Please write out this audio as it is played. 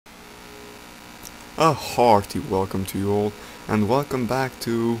A hearty welcome to you all, and welcome back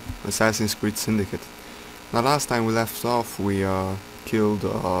to Assassin's Creed Syndicate. Now last time we left off, we killed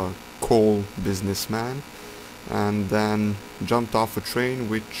a coal businessman, and then jumped off a train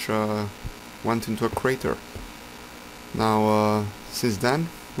which went into a crater. Now since then,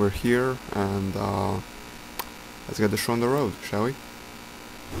 we're here, and let's get the show on the road, shall we?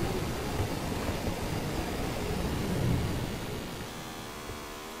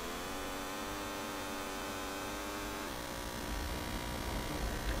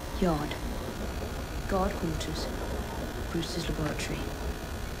 Yard. Guard quarters. Brewster's laboratory.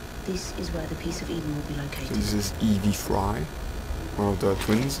 This is where the piece of Eden will be So located. this is Evie Fry, one of the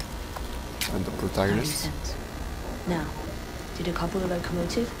twins, and the Makes protagonist. sense. Now, to decouple the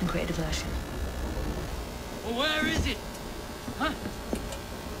locomotive and create a diversion. Well, where is it? Huh?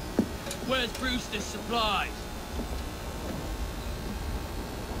 Where's Brewster's supplies?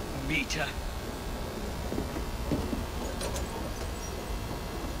 Meter.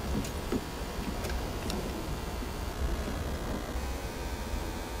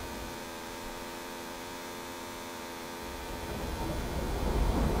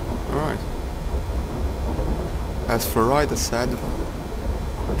 Alright. As Farida said,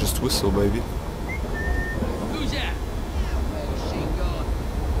 just whistle, baby. Who's that? Machine gun.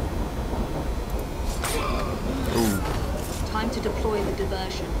 Oh, Time to deploy the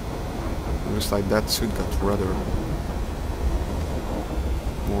diversion. looks like that suit got rather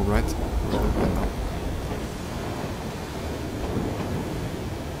more red. Now.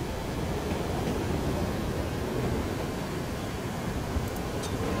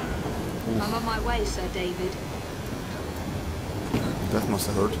 I'm on my way, Sir David. That must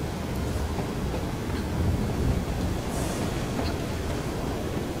have hurt.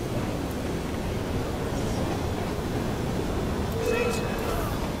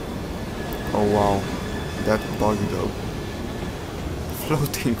 Oh wow, that bug though.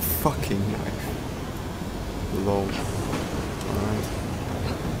 Floating fucking knife. Lol. Alright.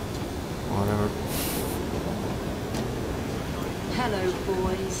 Whatever. Hello,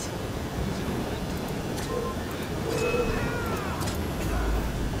 boys.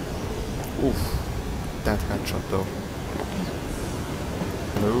 Oof. That headshot though.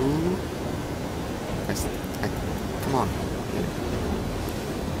 Hello? Come on.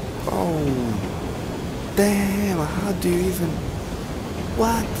 Oh. Damn, how do you even...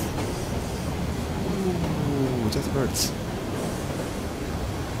 What? Ooh, that hurts.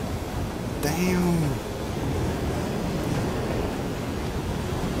 Damn.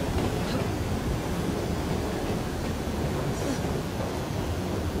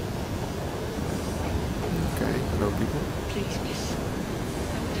 Okay, hello people. Please, miss.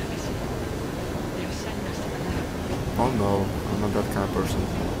 Don't tell us. They'll send us to the lab. Oh no, I'm not that kind of person.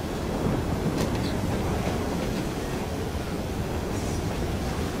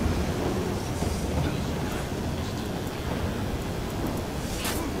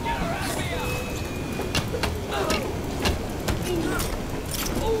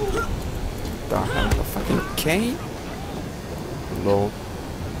 The hell, a fucking cane? Lol.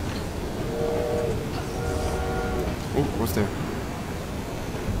 Oh, what's there?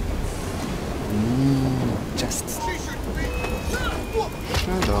 Ooh, chest.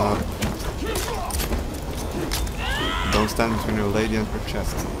 Shut up. Don't stand between your lady and her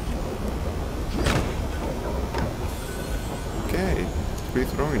chest. Okay, pretty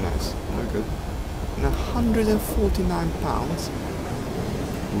throwing nice. Very good. And 149 pounds?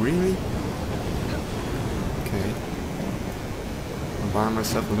 Really? Okay. I'm buying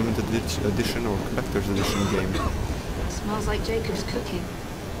myself a limited edition or collector's edition game. Smells like Jacob's cooking.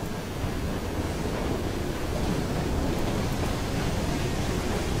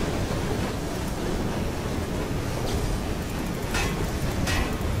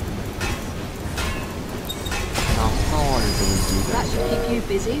 Now, how are you going to do That that? should keep you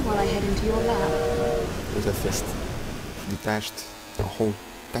busy while I head into your lab. With a fist. Detached a whole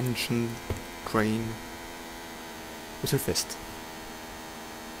tension train with her fist.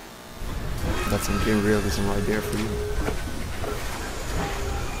 That's some game realism right there for you.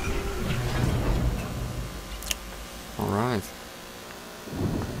 Alright.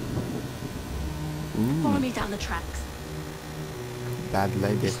 Follow Ooh, me down the tracks. bad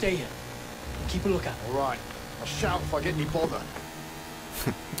lady. Stay here. Keep a lookout. All right. I'll shout if I get any bother.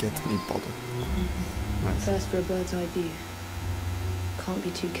 Get any bother. Nice. First for a bird's eye view. Can't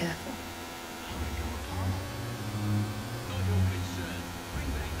be too careful.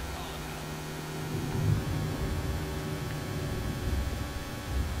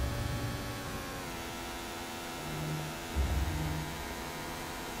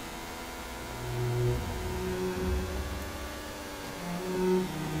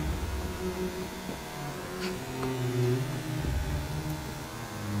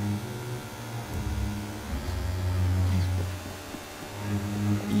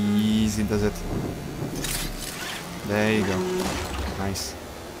 easy does it. There you go. Nice.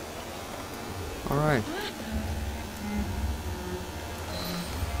 Alright.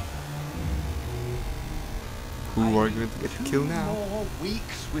 Who are you going to get killed now? More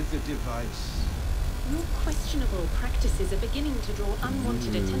weeks with the device. Your questionable practices are beginning to draw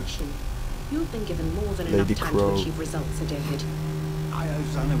unwanted attention. You've been given more than Lady enough time Crow. to achieve results, Sir David. I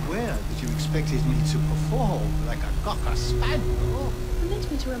was unaware that you expected me to perform like a cocker spaniel.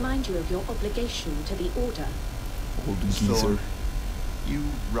 Permit me to remind you of your obligation to the Order. Old So, geezer. you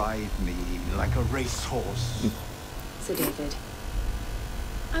ride me like a racehorse. Sir David,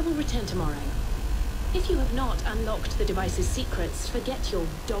 I will return tomorrow. If you have not unlocked the device's secrets, forget your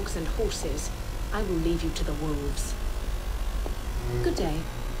dogs and horses. I will leave you to the wolves. Good day.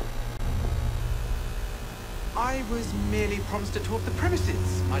 I was merely promised a tour of the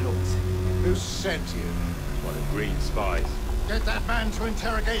premises, my lords. Who sent you? One of Green's spies. Get that man to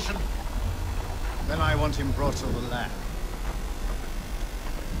interrogation. Then I want him brought to the lab.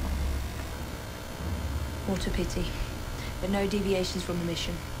 What a pity. But no deviations from the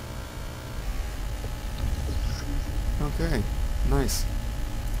mission. Okay, nice.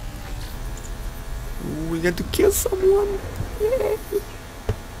 Ooh, we get to kill someone! Yay!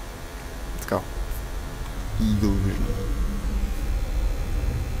 Let's go. Eagle vision.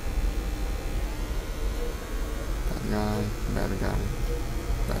 Bad guy, bad guy,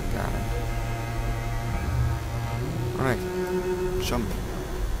 bad guy. Alright, jump.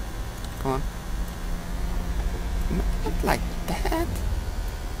 Come on. Not like that.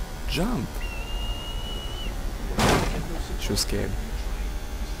 Jump. She was scared.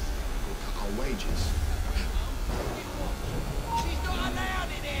 Our wages.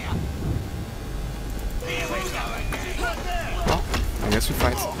 Well, I guess we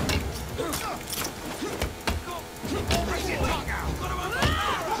fight.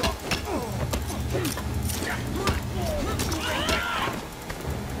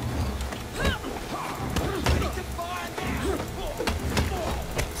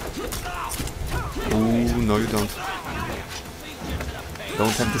 Ooh, no you don't.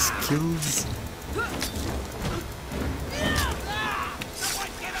 Don't have the skills.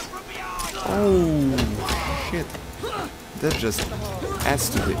 Oh, shit. That just adds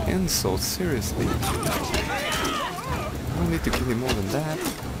to the insult, seriously. I don't need to kill him more than that.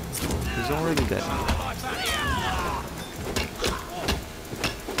 He's already dead.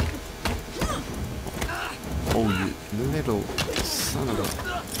 Oh, you little son of a...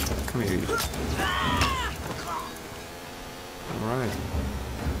 Come here, you. Alright.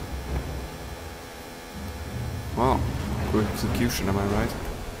 Wow, good execution, am I right?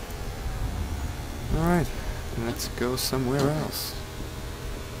 Alright, let's go somewhere else.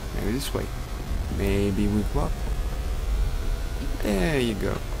 Maybe this way. Maybe we go up. There you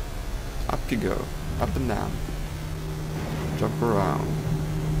go. Up you go. Up and down. Jump around.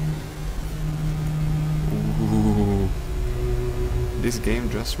 Ooh. This game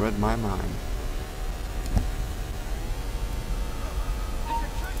just read my mind.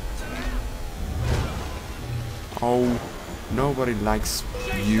 Oh, nobody likes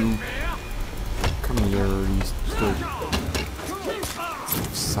you. Come here, you stupid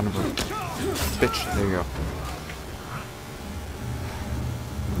son of a bitch. There you go.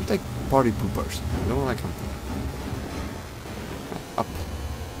 Don't take party poopers. I don't like them. Up.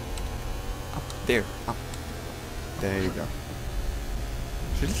 Up there. Up. There you go.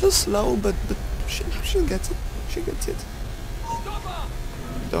 She's a little slow, but she gets it. She gets it.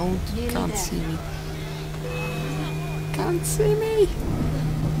 Don't. Can't see me. Can't see me.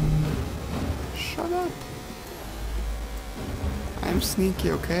 Shut up. I'm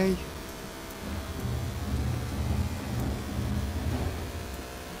sneaky, okay?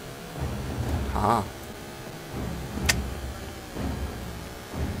 Ah.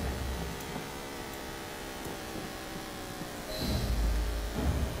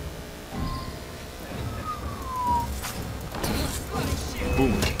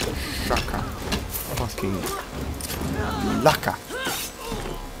 Boom. Shaka. Fucking laka.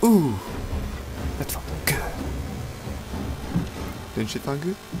 Ooh. That felt good. Didn't it feel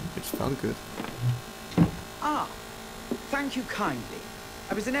good? It felt good. Ah, thank you kindly.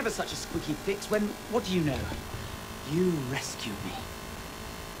 I was in ever such a squeaky fix when, what do you know? You rescued me.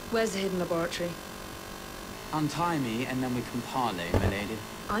 Where's the hidden laboratory? Untie me and then we can parley, my lady.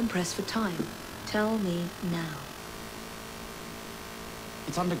 I'm pressed for time. Tell me now.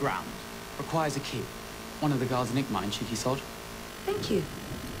 It's underground. Requires a key. One of the guards nicked mine, cheeky sod. Thank you.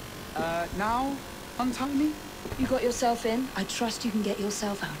 Now, untie me? You got yourself in. I trust you can get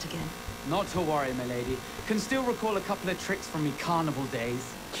yourself out again. Not to worry, my lady. Can still recall a couple of tricks from me carnival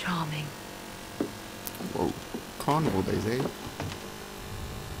days. Charming. Whoa. Carnival days, eh?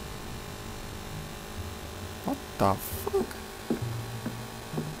 What the fuck?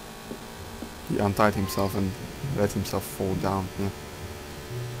 He untied himself and let himself fall down. Yeah.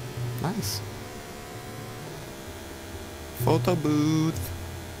 Nice. Photo booth.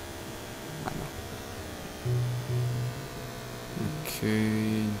 I know.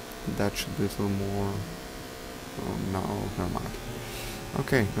 Okay, that should be a little more. Oh no, never mind.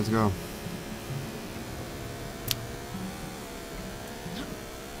 Okay, let's go.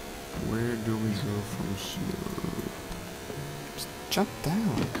 Where do we go from here? Just jump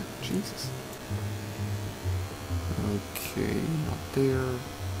down. Jesus. Okay, not there.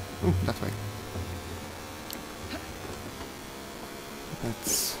 Oh, that way.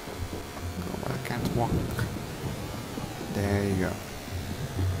 Let's go where I can't walk. There you go.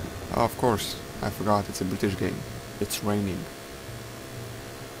 Oh, of course, I forgot it's a British game. It's raining.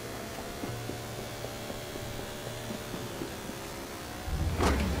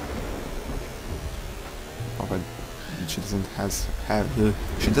 Oh, but she doesn't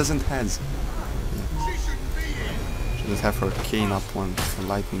she doesn't has. Yeah. She does have her cane up when the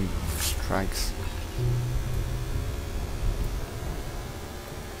lightning strikes.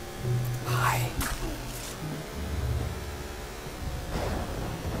 Hi.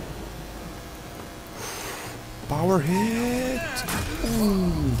 Power hit!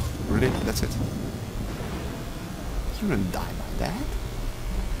 Ooh. Really? That's it? You wouldn't die by that?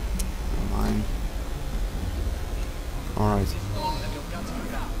 Never mind. Alright. Just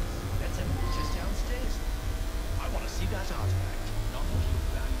downstairs. I want to see that artifact. Not looking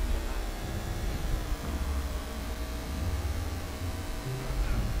back.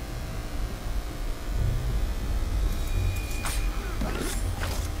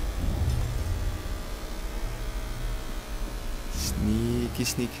 Sneaky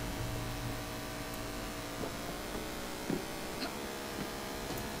sneak.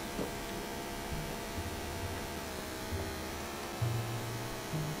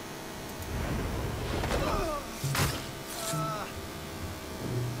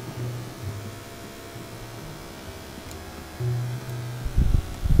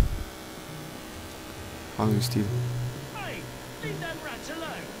 How do you steal? Hey, leave them rats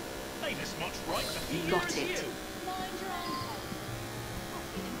alone. They've as much right to be here Got as it.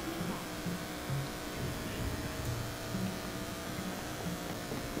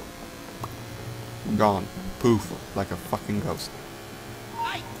 you. Gone. Poof. Like a fucking ghost.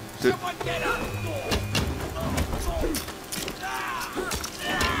 Hey, Dude. someone get up!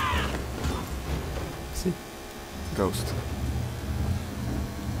 See? Ghost.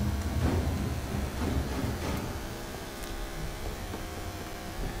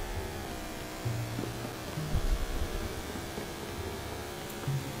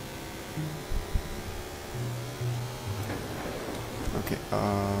 Okay,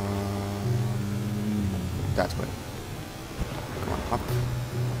 that way. Come on, up.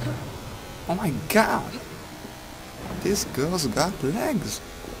 Oh my god! This girl's got legs!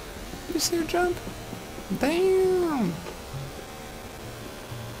 You see her jump? Damn!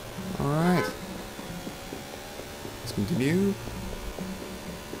 Alright. Let's continue.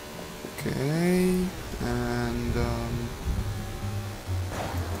 Okay, and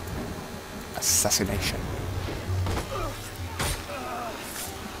assassination.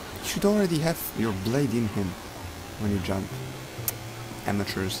 You should already have your blade in him when you jump.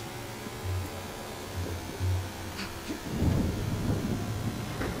 Amateurs.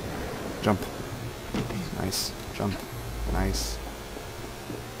 Jump. Nice. Jump. Nice.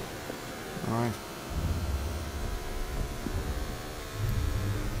 Alright.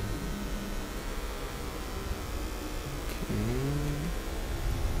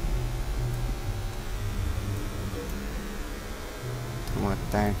 I want to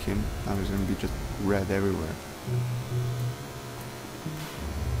attack him. Now he's gonna be just red everywhere.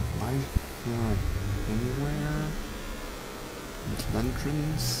 Alright. Anywhere? Little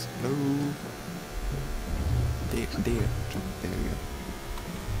entrance. Hello. There. Jump. There you go.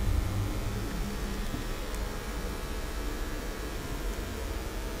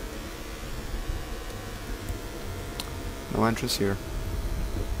 No entrance here.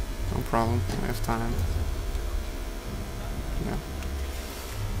 No problem. I have time. Yeah.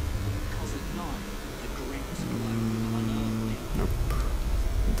 Nope.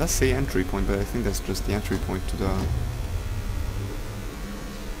 It does say entry point, but I think that's just the entry point to the...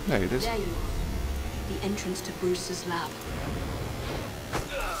 There it is. There you are. The entrance to Bruce's lab.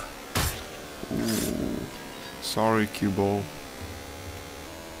 Ooh. Sorry, cue ball.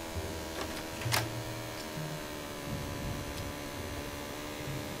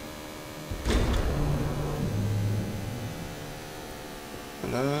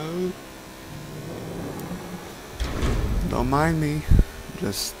 Hello? Don't mind me.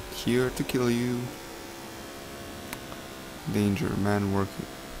 Just here to kill you. Danger, man working.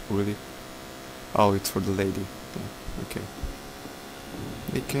 Really? Oh, it's for the lady. Yeah, okay.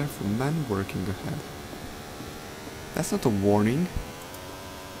 Be careful, man working ahead. That's not a warning.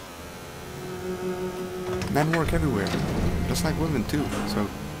 Men work everywhere. Just like women too, so...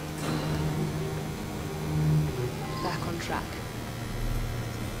 Back on track.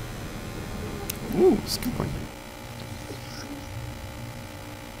 Ooh, skill point.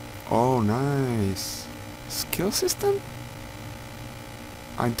 Oh, nice. Skill system?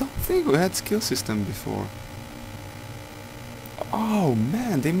 I don't think we had skill system before. Oh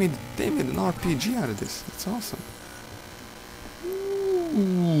man, they made an RPG out of this. That's awesome.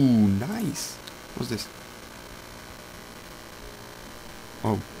 Ooh, nice. What's this?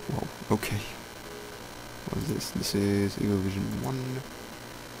 Oh, whoa, okay. What's this? This is Eagle Vision 1.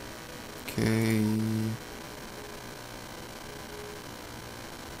 Okay.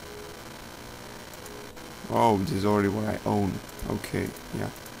 Oh, this is already what I own. Okay, yeah.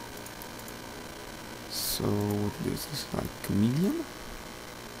 So, what is this? Like chameleon?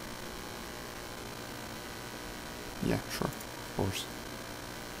 Yeah, sure, of course.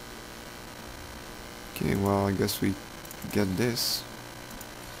 Okay, well, I guess we get this.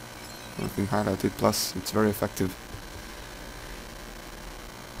 Nothing highlighted, plus it's very effective.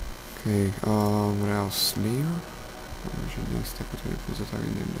 Okay, what else? Layer? Next step between the target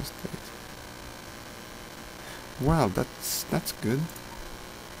in the state. Well, that's good.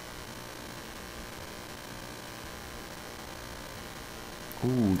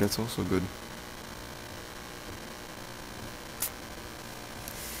 Ooh, that's also good.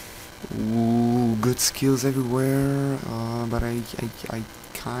 Ooh, good skills everywhere. But I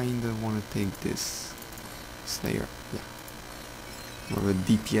kinda wanna take this Slayer. Yeah, more of a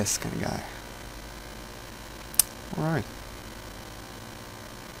DPS kind of guy. All right.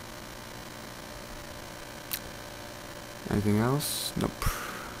 Anything else? Nope.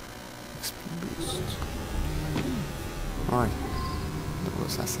 XP boost. Alright. Double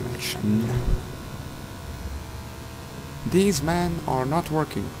assassination. These men are not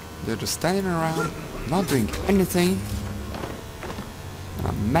working. They're just standing around, not doing anything. And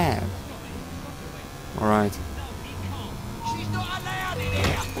I'm mad. Alright.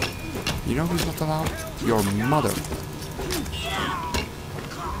 You know who's not allowed? Your mother.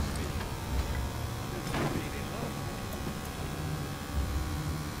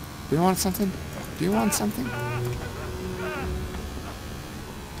 Do you want something? Do you want something?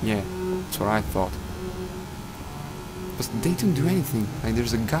 Yeah, that's what I thought. But they didn't do anything. Like,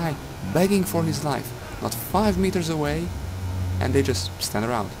 there's a guy begging for his life, not 5 meters away, and they just stand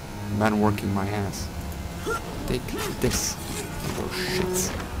around. Man working my ass. Take this, little shits.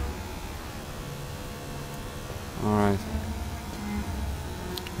 Alright.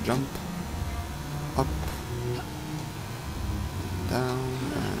 Jump. Up. Down.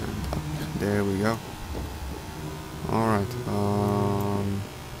 And up. There we go. Alright.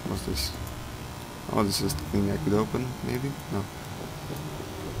 What's this? Oh, this is the thing I could open, maybe? No.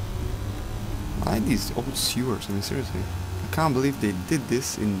 I like these old sewers, I mean, seriously. I can't believe they did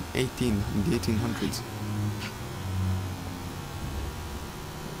this in the 1800s.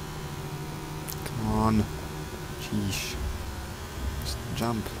 Come on. Sheesh. Just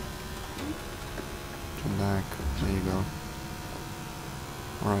jump. Jump back. There you go.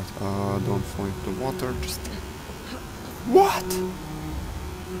 Alright, don't fall into the water, just... What?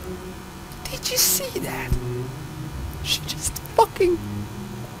 Did you see that? She just fucking...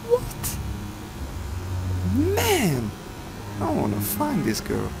 What? Man! I wanna find this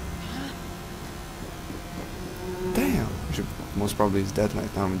girl. Damn! She most probably is dead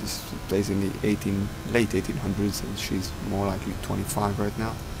right now. This plays in the late 1800s and she's more likely 25 right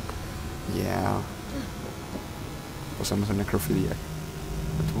now. Yeah. Because I'm a necrophiliac.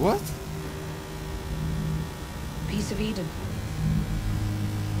 But what? Piece of Eden.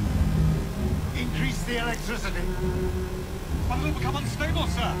 Increase the electricity. But it'll become unstable,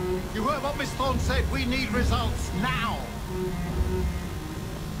 sir. You heard what Miss Thorne said. We need results now.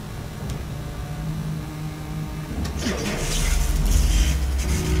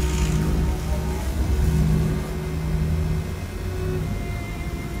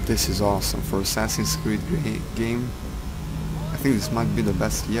 This is awesome for Assassin's Creed game. I think this might be the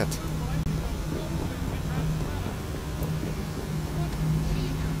best yet.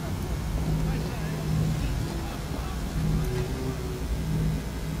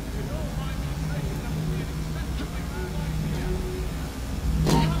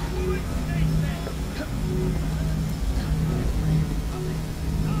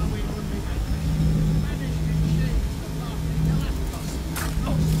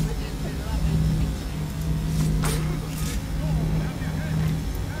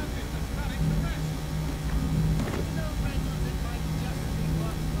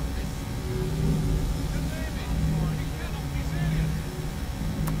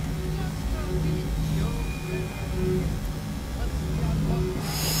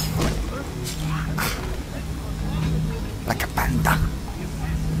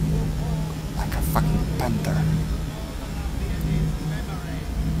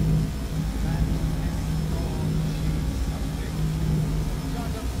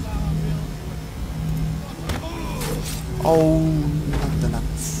 Oh, not the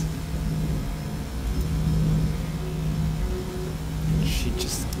nuts. She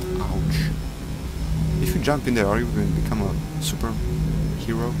just... ouch. If you jump in there, are you going to become a super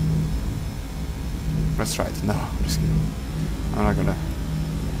hero? Let's try it. No, I'm just kidding. I'm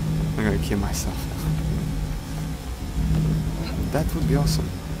gonna kill myself. That would be awesome.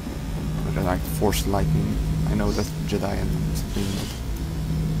 But I like force lightning. I know that's Jedi and something.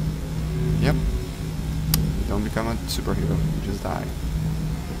 Yep. You don't become a superhero, you just die.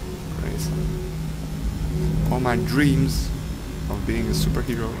 Great. All my dreams of being a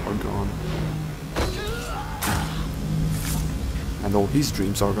superhero are gone. And all his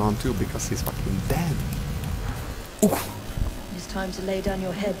dreams are gone too, because he's fucking dead. Ooh. It's time to lay down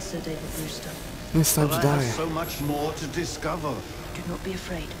your head, Sir David Brewster. It's time But to I die. have so much more to discover. Do not be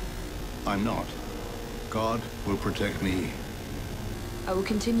afraid. I'm not. God will protect me. I will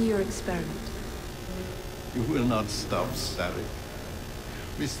continue your experiment. You will not stop, Savage.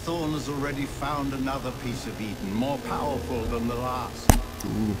 Miss Thorne has already found another piece of Eden, more powerful than the last.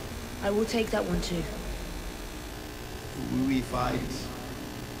 Ooh. I will take that one too. We fight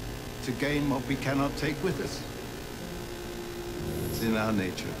to gain what we cannot take with us. It's in our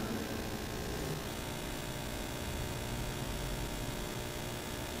nature.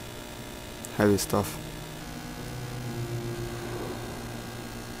 Heavy stuff.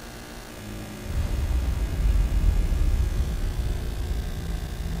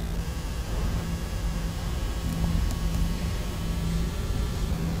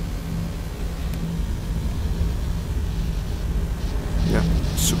 Yeah,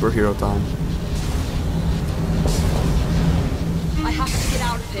 superhero time. I have to get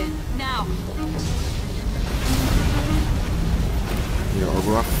out of here, now. You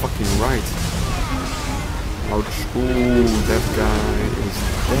are fucking right. Ouch. Ooh, that guy is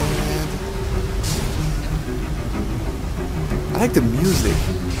dead. I like the music.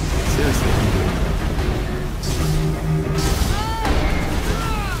 Seriously.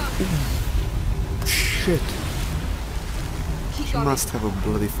 Shit. She must have a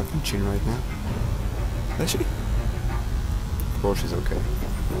bloody fucking chin right now. Does she? Of course she's okay.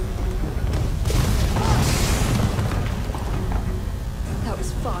 That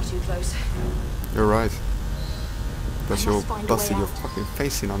was far too close. You're right. Plus you're must find a busting way your out. fucking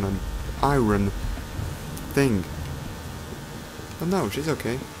face in on an iron thing. But no, she's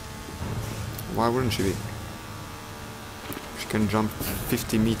okay. Why wouldn't she be? She can jump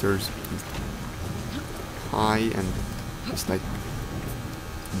 50 meters high and just like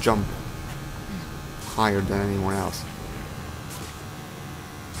jump higher than anyone else.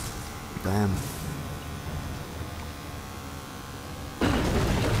 Damn.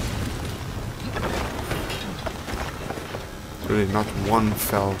 Really, not one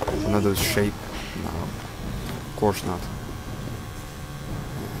fell, another's shape. No, of course not.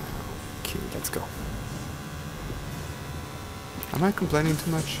 Okay, let's go. Am I complaining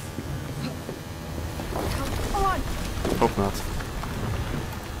too much? Come on! Hope not.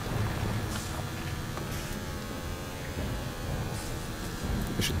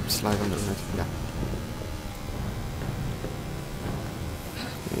 I should slide under it, yeah.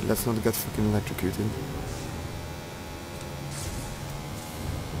 Okay, let's not get fucking electrocuted.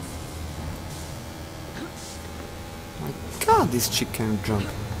 My god, this chick can jump.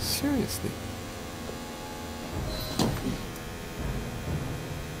 Seriously.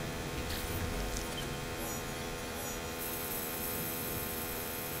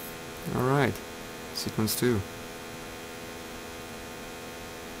 Alright, sequence 2.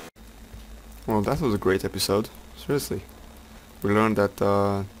 Well, that was a great episode, seriously. We learned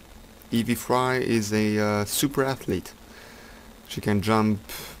that Evie Fry is a super athlete. She can jump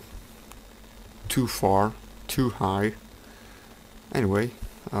too far, too high. Anyway,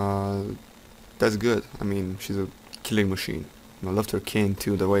 that's good. I mean, she's a killing machine. I loved her cane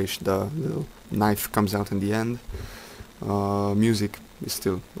too, the way the little knife comes out in the end. Music is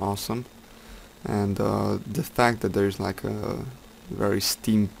still awesome, and the fact that there's like a very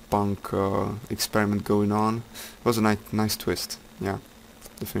steampunk experiment going on was a nice twist. Yeah,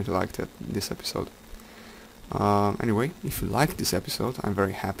 definitely liked it, this episode. Anyway, if you liked this episode, I'm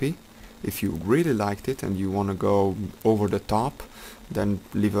very happy. If you really liked it and you want to go over the top, then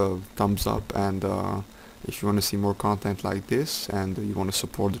leave a thumbs up, and if you want to see more content like this and you want to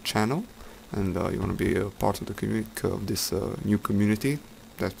support the channel and you want to be a part of the this new community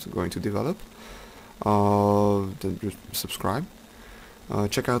that's going to develop, then just subscribe.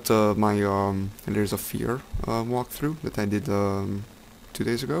 Check out my Layers of Fear walkthrough that I did 2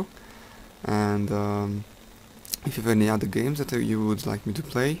 days ago, and if you have any other games that you would like me to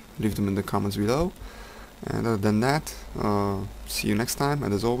play, leave them in the comments below. And other than that, see you next time,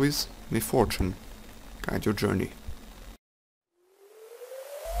 and as always, may fortune guide your journey.